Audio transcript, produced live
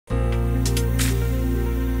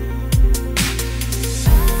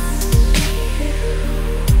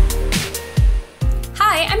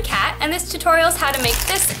And this tutorial is how to make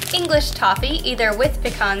this English toffee, either with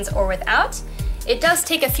pecans or without. It does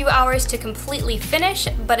take a few hours to completely finish,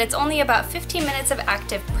 but it's only about 15 minutes of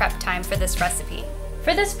active prep time for this recipe.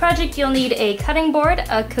 For this project, you'll need a cutting board,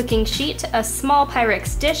 a cooking sheet, a small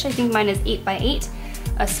Pyrex dish, I think mine is 8x8,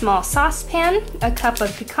 a small saucepan, a cup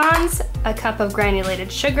of pecans, a cup of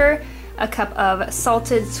granulated sugar, a cup of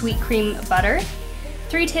salted sweet cream butter,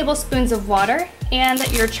 3 tablespoons of water, and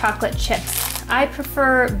your chocolate chips. I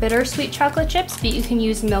prefer bittersweet chocolate chips, but you can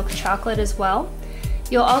use milk chocolate as well.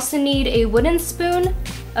 You'll also need a wooden spoon,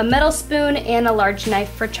 a metal spoon, and a large knife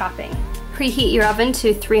for chopping. Preheat your oven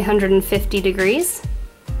to 350 degrees.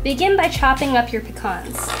 Begin by chopping up your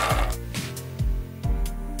pecans.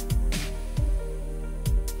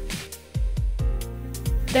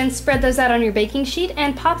 Then spread those out on your baking sheet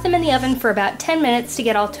and pop them in the oven for about 10 minutes to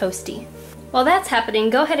get all toasty. While that's happening,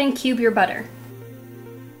 go ahead and cube your butter.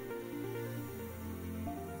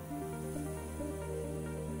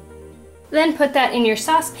 Then put that in your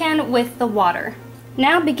saucepan with the water.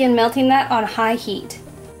 Now begin melting that on high heat.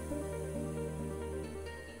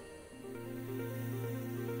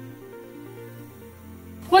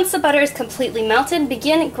 Once the butter is completely melted,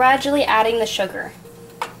 begin gradually adding the sugar.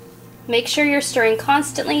 Make sure you're stirring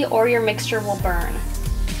constantly or your mixture will burn.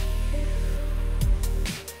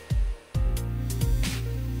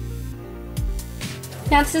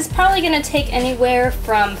 Now this is probably going to take anywhere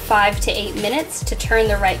from 5 to 8 minutes to turn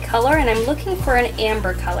the right color, and I'm looking for an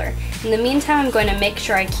amber color. In the meantime, I'm going to make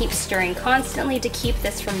sure I keep stirring constantly to keep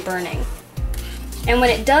this from burning. And when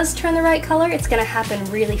it does turn the right color, it's going to happen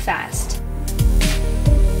really fast.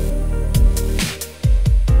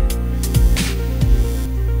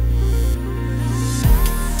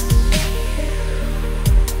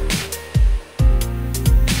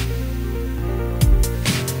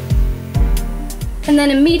 And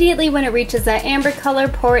then immediately when it reaches that amber color,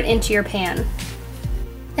 pour it into your pan.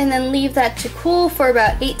 And then leave that to cool for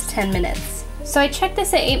about 8 to 10 minutes. So I checked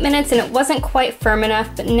this at 8 minutes and it wasn't quite firm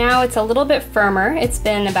enough, but now it's a little bit firmer. It's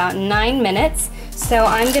been about 9 minutes. So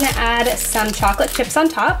I'm gonna add some chocolate chips on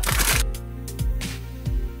top.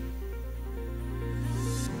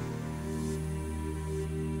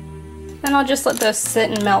 Then I'll just let those sit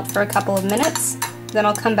and melt for a couple of minutes. Then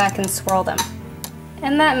I'll come back and swirl them.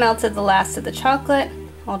 And that melted the last of the chocolate.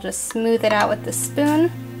 I'll just smooth it out with the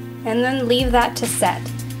spoon and then leave that to set.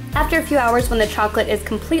 After a few hours, when the chocolate is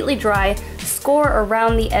completely dry, score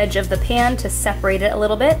around the edge of the pan to separate it a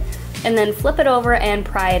little bit, and then flip it over and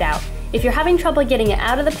pry it out. If you're having trouble getting it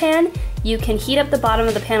out of the pan, you can heat up the bottom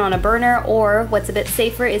of the pan on a burner, or what's a bit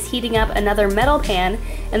safer is heating up another metal pan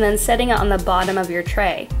and then setting it on the bottom of your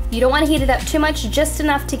tray. You don't want to heat it up too much, just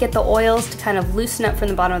enough to get the oils to kind of loosen up from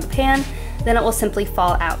the bottom of the pan, then it will simply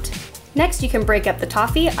fall out. Next, you can break up the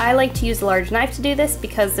toffee. I like to use a large knife to do this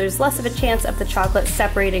because there's less of a chance of the chocolate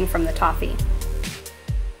separating from the toffee.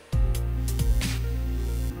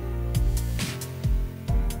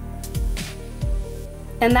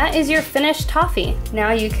 And that is your finished toffee.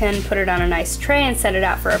 Now you can put it on a nice tray and send it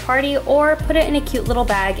out for a party, or put it in a cute little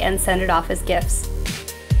bag and send it off as gifts.